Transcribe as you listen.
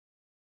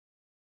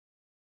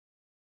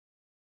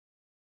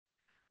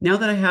Now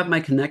that I have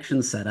my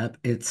connection set up,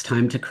 it's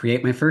time to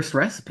create my first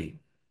recipe.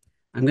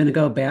 I'm going to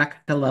go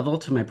back a level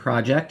to my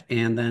project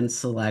and then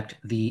select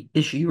the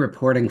issue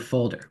reporting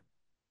folder.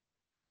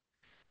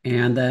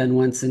 And then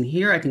once in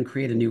here, I can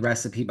create a new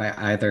recipe by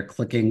either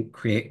clicking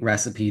create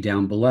recipe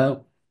down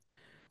below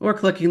or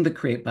clicking the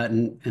create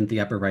button in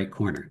the upper right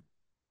corner.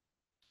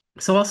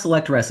 So I'll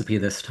select recipe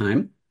this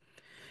time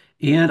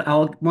and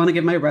I'll want to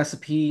give my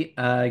recipe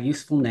a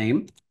useful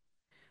name,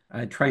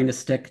 trying to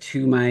stick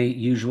to my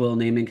usual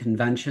naming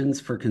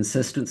conventions for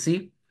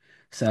consistency.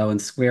 So in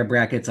square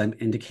brackets, I'm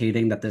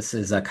indicating that this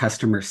is a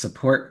customer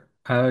support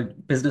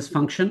business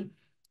function.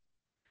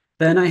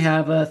 Then I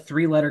have a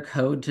three-letter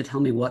code to tell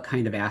me what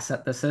kind of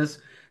asset this is.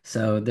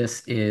 So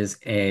this is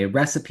a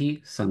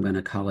recipe, so I'm going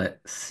to call it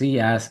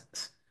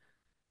CS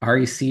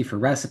REC for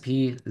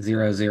recipe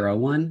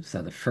 001,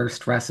 so the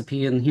first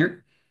recipe in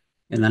here,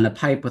 and then a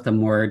pipe with a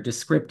more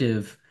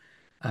descriptive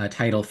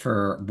title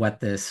for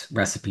what this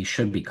recipe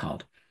should be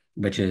called,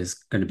 which is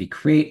going to be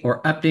create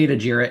or update a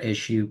Jira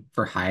issue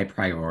for high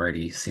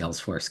priority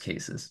Salesforce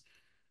cases.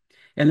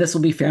 And this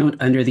will be found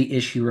under the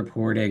issue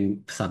reporting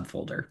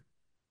subfolder.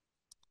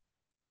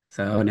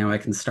 So now I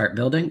can start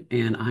building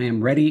and I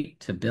am ready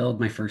to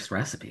build my first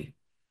recipe.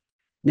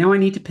 Now I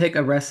need to pick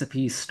a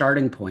recipe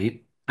starting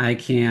point. I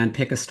can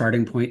pick a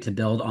starting point to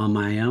build on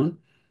my own,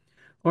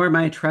 or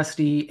my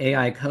trusty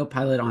AI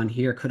Copilot on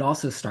here could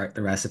also start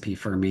the recipe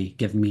for me,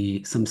 give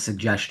me some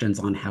suggestions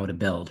on how to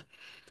build.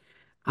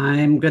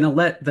 I'm going to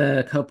let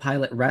the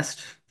Copilot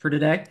rest for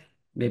today.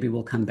 Maybe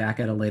we'll come back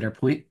at a later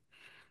point.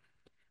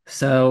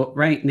 So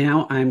right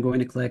now I'm going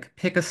to click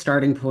pick a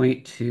starting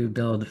point to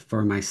build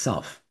for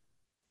myself.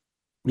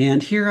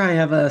 And here I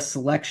have a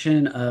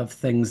selection of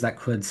things that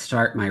could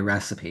start my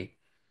recipe.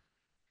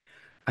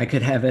 I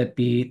could have it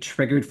be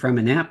triggered from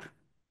an app,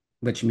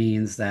 which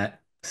means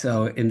that,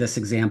 so in this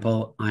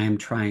example, I am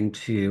trying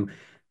to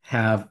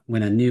have,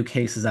 when a new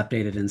case is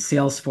updated in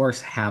Salesforce,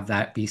 have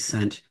that be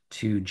sent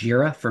to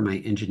Jira for my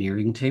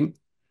engineering team.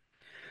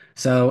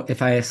 So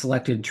if I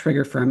selected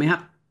trigger from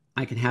app,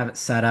 I can have it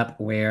set up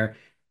where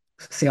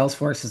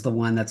Salesforce is the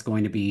one that's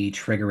going to be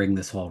triggering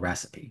this whole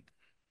recipe.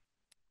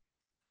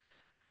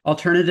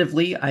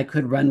 Alternatively, I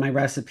could run my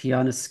recipe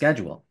on a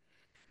schedule.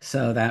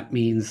 So that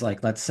means,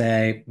 like, let's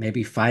say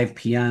maybe 5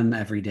 p.m.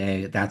 every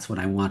day, that's when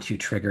I want to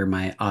trigger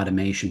my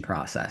automation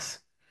process.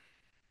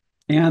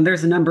 And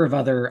there's a number of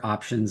other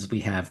options we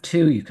have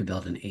too. You could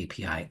build an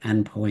API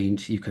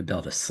endpoint, you could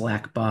build a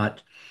Slack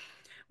bot.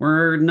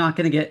 We're not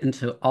going to get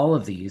into all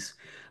of these,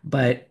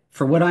 but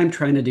for what I'm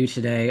trying to do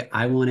today,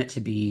 I want it to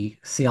be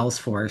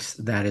Salesforce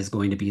that is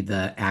going to be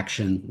the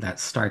action that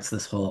starts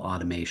this whole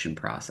automation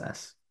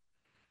process.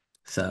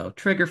 So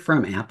trigger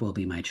from app will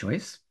be my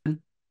choice.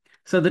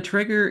 So the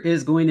trigger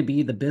is going to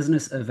be the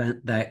business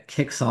event that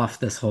kicks off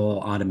this whole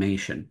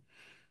automation.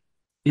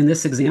 In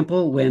this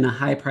example, when a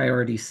high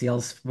priority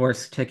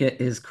Salesforce ticket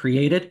is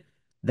created,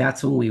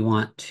 that's when we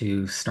want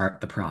to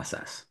start the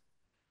process.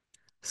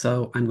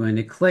 So I'm going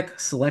to click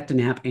select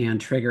an app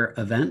and trigger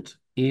event,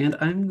 and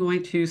I'm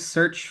going to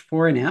search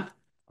for an app.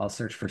 I'll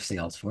search for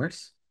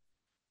Salesforce,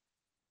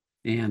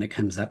 and it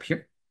comes up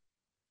here.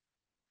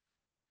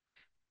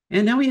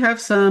 And now we have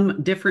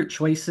some different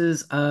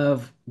choices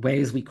of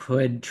ways we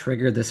could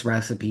trigger this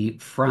recipe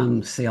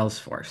from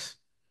Salesforce.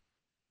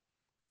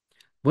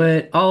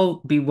 What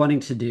I'll be wanting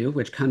to do,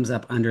 which comes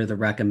up under the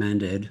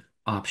recommended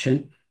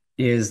option,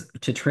 is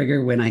to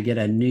trigger when I get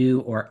a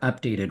new or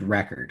updated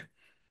record.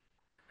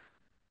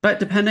 But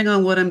depending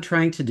on what I'm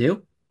trying to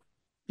do,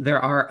 there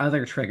are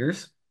other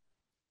triggers.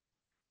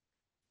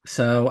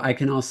 So I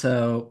can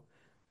also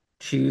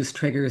choose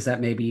triggers that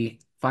may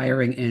be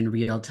firing in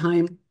real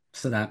time.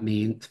 So that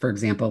means, for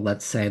example,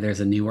 let's say there's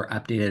a new or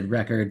updated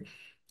record.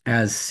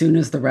 As soon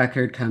as the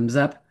record comes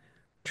up,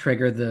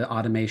 trigger the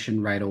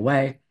automation right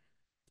away.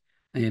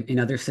 In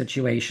other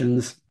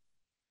situations,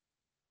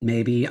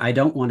 maybe I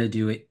don't want to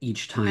do it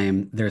each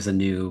time there's a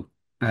new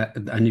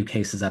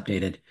case is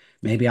updated.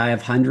 Maybe I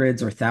have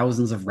hundreds or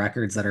thousands of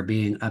records that are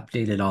being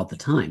updated all the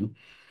time.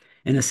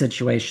 In a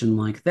situation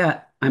like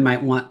that, I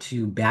might want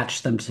to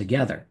batch them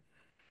together.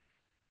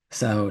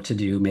 So to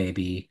do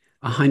maybe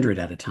 100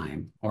 at a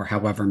time or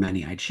however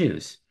many I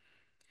choose.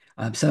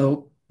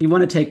 So you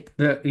want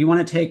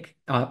to take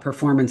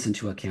performance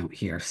into account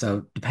here.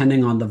 So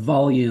depending on the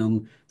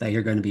volume that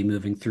you're going to be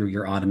moving through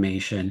your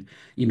automation,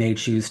 you may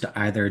choose to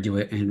either do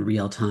it in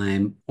real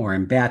time or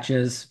in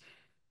batches.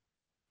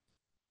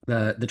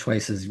 The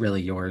choice is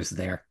really yours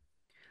there.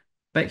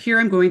 But here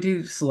I'm going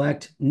to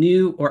select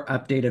new or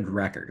updated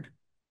record,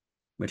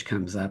 which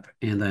comes up,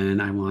 and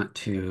then I want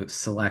to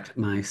select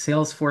my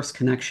Salesforce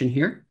connection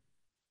here.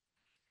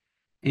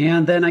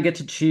 And then I get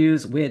to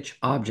choose which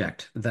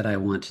object that I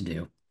want to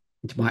do,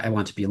 I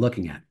want to be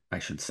looking at, I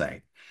should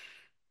say.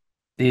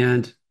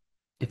 And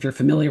if you're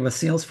familiar with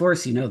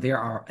Salesforce, you know there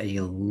are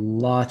a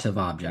lot of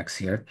objects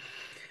here.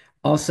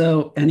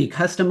 Also, any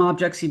custom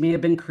objects you may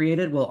have been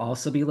created will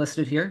also be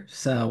listed here.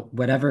 So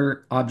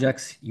whatever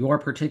objects your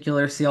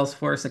particular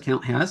Salesforce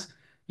account has,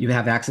 you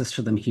have access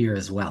to them here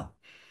as well.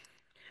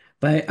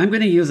 But I'm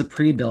going to use a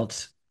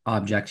pre-built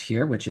object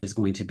here, which is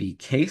going to be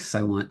case.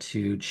 I want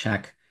to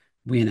check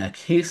when a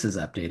case is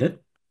updated.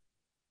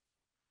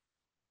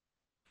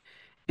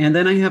 And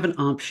then I have an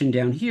option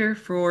down here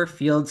for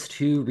fields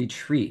to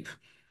retrieve.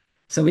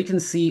 So we can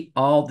see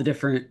all the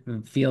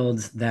different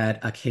fields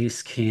that a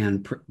case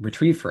can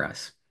retrieve for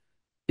us.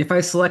 If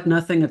I select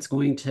nothing, it's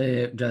going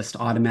to just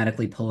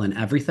automatically pull in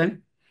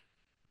everything.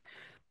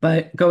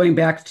 But going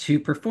back to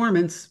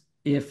performance,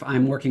 if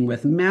I'm working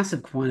with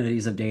massive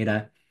quantities of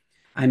data,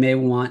 I may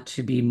want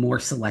to be more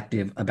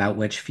selective about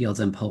which fields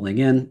I'm pulling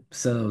in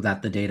so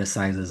that the data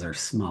sizes are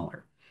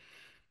smaller.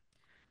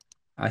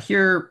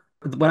 Here,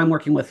 what I'm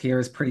working with here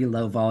is pretty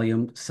low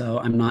volume, so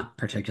I'm not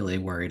particularly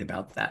worried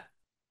about that.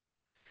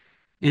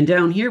 And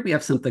down here, we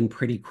have something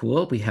pretty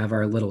cool. We have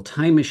our little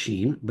time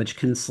machine, which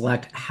can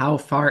select how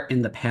far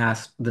in the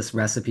past this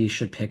recipe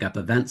should pick up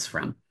events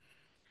from.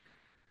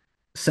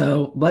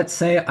 So let's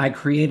say I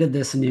created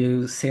this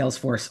new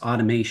Salesforce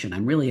automation.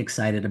 I'm really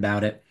excited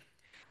about it,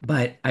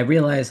 but I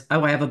realize,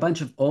 oh, I have a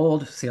bunch of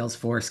old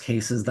Salesforce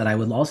cases that I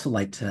would also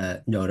like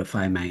to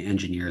notify my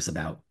engineers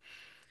about.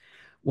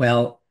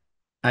 Well,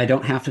 I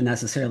don't have to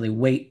necessarily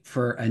wait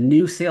for a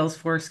new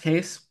Salesforce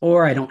case,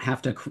 or I don't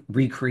have to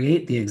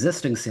recreate the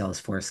existing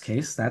Salesforce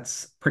case.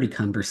 That's pretty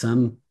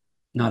cumbersome,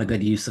 not a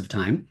good use of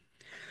time.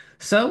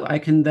 So I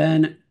can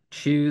then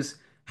choose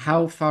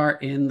how far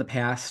in the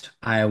past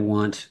I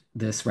want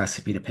this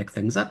recipe to pick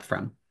things up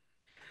from.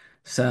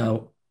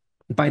 So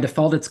by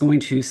default, it's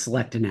going to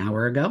select an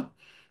hour ago.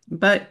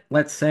 But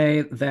let's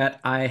say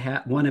that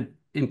I want to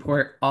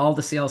import all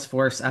the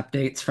Salesforce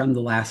updates from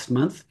the last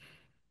month.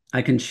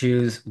 I can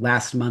choose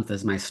last month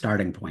as my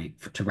starting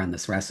point to run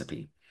this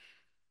recipe.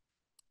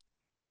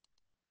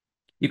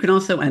 You can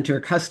also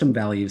enter custom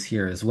values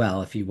here as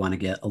well if you want to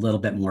get a little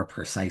bit more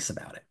precise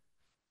about it.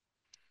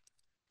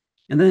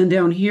 And then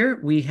down here,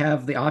 we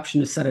have the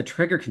option to set a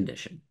trigger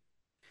condition.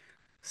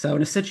 So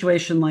in a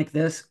situation like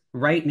this,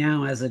 right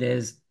now as it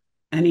is,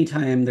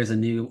 anytime there's a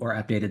new or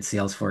updated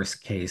Salesforce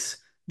case,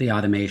 the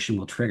automation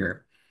will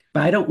trigger.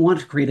 But I don't want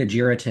to create a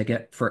Jira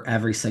ticket for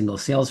every single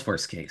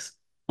Salesforce case,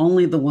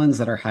 only the ones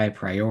that are high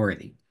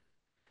priority.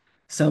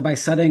 So by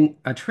setting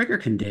a trigger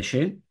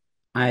condition,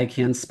 I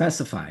can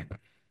specify.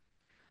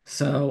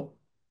 So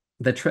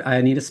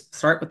I need to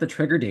start with the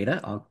trigger data.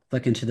 I'll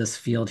click into this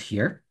field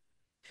here.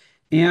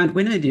 And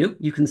when I do,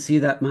 you can see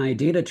that my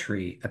data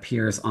tree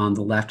appears on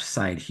the left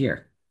side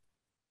here.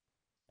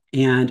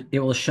 And it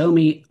will show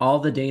me all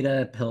the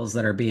data pills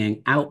that are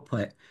being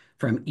output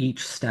from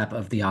each step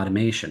of the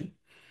automation.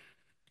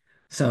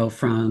 So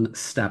from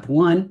step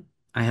one,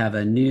 I have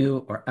a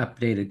new or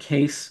updated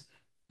case,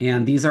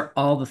 and these are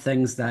all the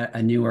things that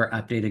a new or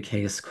updated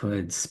case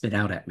could spit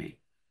out at me.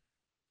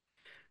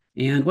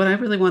 And what I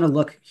really want to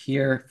look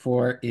here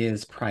for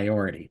is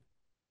priority.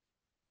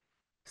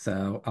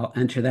 So I'll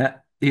enter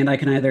that, and I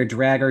can either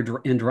drag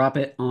and drop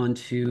it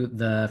onto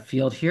the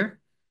field here,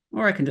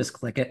 or I can just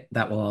click it.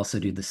 That will also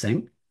do the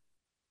same.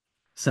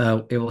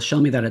 So it will show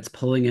me that it's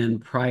pulling in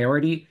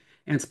priority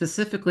and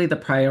specifically the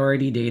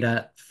priority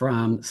data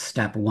from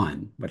step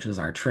one, which is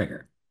our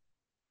trigger.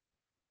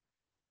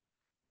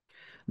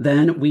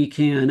 Then we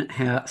can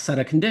set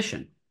a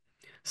condition.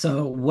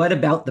 So what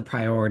about the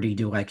priority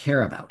do I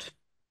care about?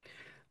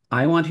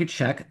 I want to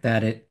check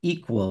that it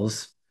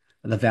equals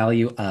the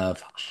value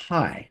of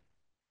high.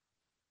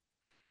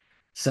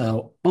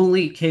 So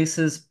only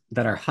cases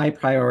that are high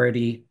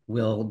priority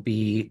will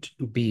be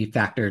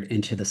factored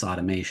into this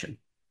automation.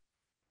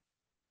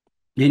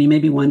 And you may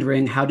be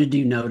wondering, how did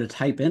you know to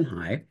type in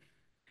high?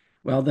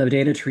 Well, the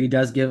data tree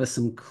does give us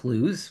some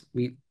clues.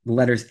 The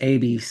letters A,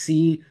 B,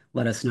 C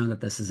let us know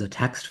that this is a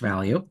text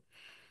value,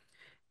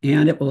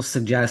 and it will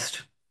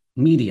suggest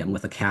medium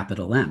with a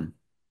capital M.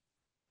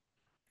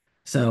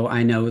 So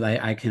I know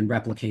that I can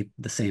replicate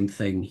the same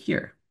thing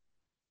here.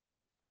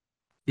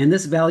 And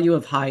this value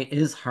of high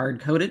is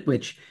hard-coded,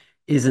 which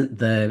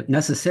isn't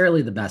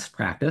necessarily the best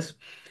practice.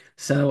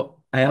 So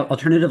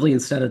alternatively,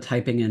 instead of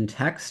typing in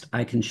text,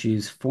 I can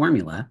choose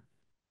formula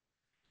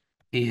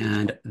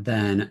and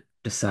then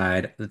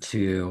decide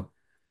to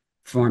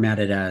format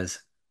it as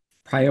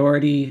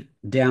priority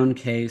down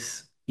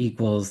case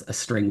equals a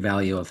string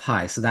value of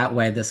high. So that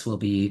way this will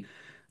be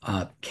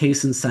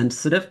case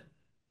insensitive.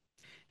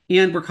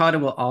 And Workado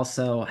will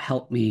also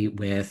help me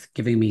with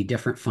giving me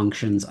different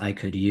functions I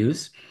could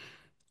use.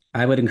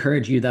 I would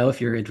encourage you, though,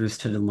 if you're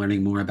interested in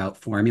learning more about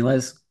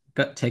formulas,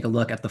 take a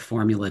look at the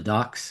formula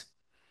docs.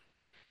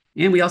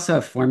 And we also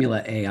have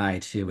Formula AI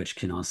too, which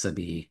can also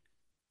be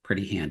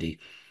pretty handy.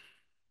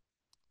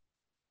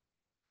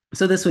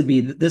 So this would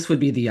be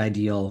the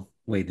ideal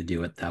way to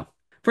do it, though.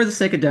 For the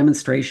sake of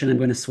demonstration, I'm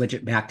going to switch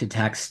it back to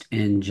text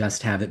and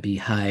just have it be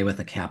high with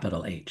a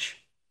capital H.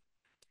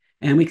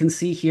 And we can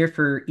see here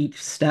for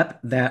each step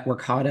that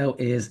Workado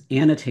is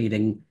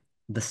annotating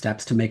the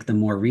steps to make them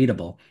more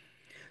readable.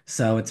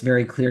 So it's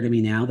very clear to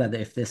me now that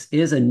if this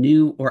is a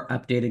new or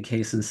updated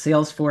case in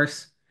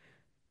Salesforce,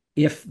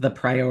 if the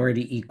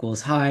priority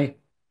equals high,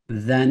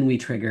 then we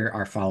trigger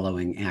our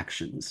following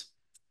actions.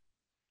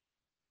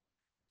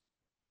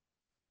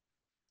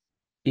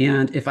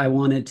 And if I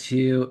wanted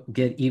to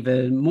get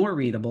even more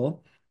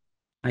readable,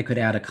 I could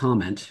add a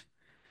comment.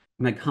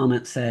 My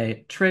comment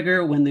say,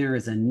 trigger when there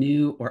is a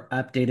new or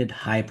updated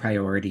high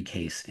priority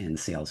case in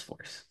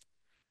Salesforce.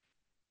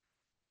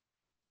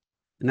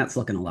 And that's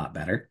looking a lot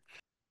better.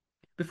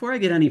 Before I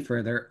get any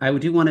further, I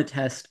do want to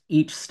test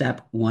each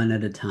step one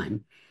at a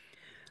time.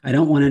 I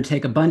don't want to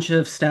take a bunch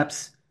of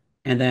steps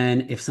and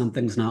then if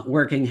something's not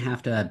working,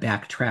 have to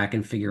backtrack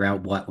and figure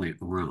out what went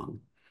wrong.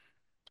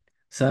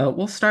 So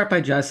we'll start by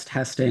just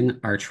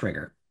testing our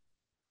trigger.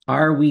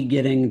 Are we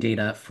getting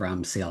data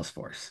from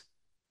Salesforce?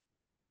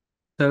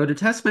 So to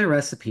test my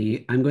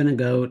recipe, I'm going to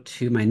go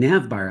to my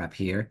nav bar up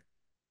here.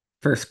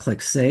 First,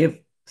 click Save,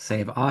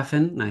 Save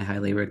Often, I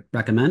highly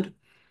recommend,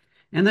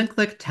 and then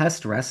click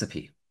Test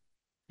Recipe.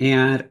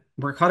 And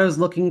Mercado's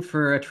looking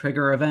for a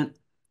trigger event.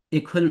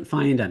 It couldn't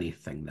find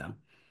anything though.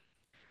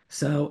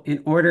 So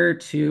in order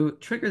to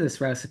trigger this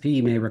recipe,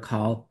 you may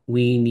recall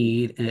we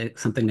need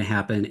something to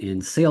happen in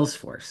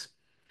Salesforce.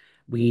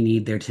 We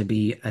need there to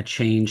be a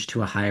change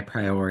to a high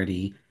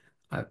priority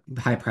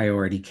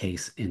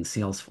case in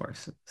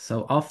Salesforce.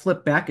 So I'll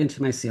flip back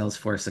into my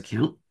Salesforce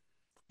account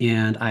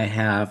and I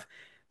have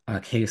a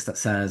case that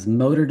says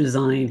motor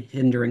design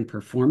hindering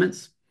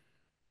performance.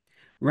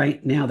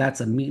 Right now,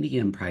 that's a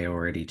medium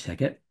priority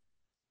ticket,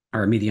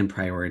 or a medium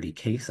priority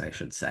case, I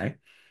should say.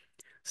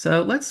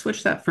 So let's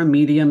switch that from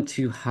medium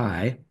to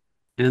high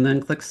and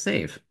then click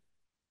save.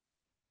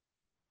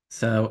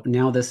 So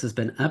now this has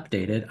been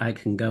updated. I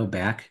can go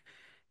back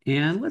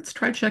and let's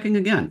try checking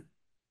again.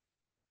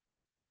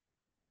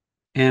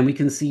 And we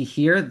can see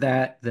here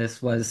that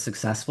this was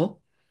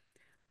successful.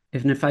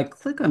 And if I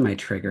click on my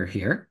trigger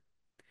here,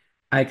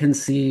 I can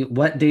see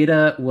what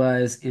data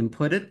was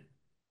inputted.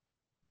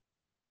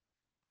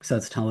 So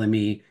it's telling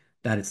me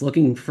that it's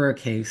looking for a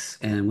case.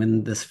 And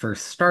when this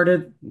first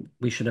started,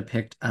 we should have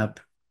picked up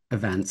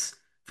events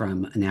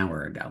from an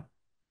hour ago.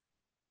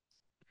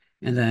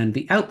 And then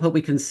the output,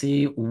 we can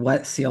see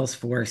what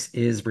Salesforce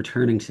is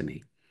returning to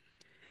me.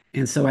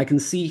 And so I can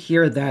see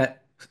here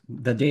that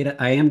the data,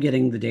 I am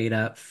getting the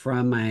data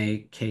from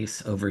my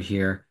case over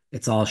here.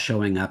 It's all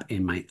showing up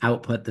in my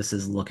output. This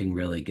is looking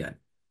really good.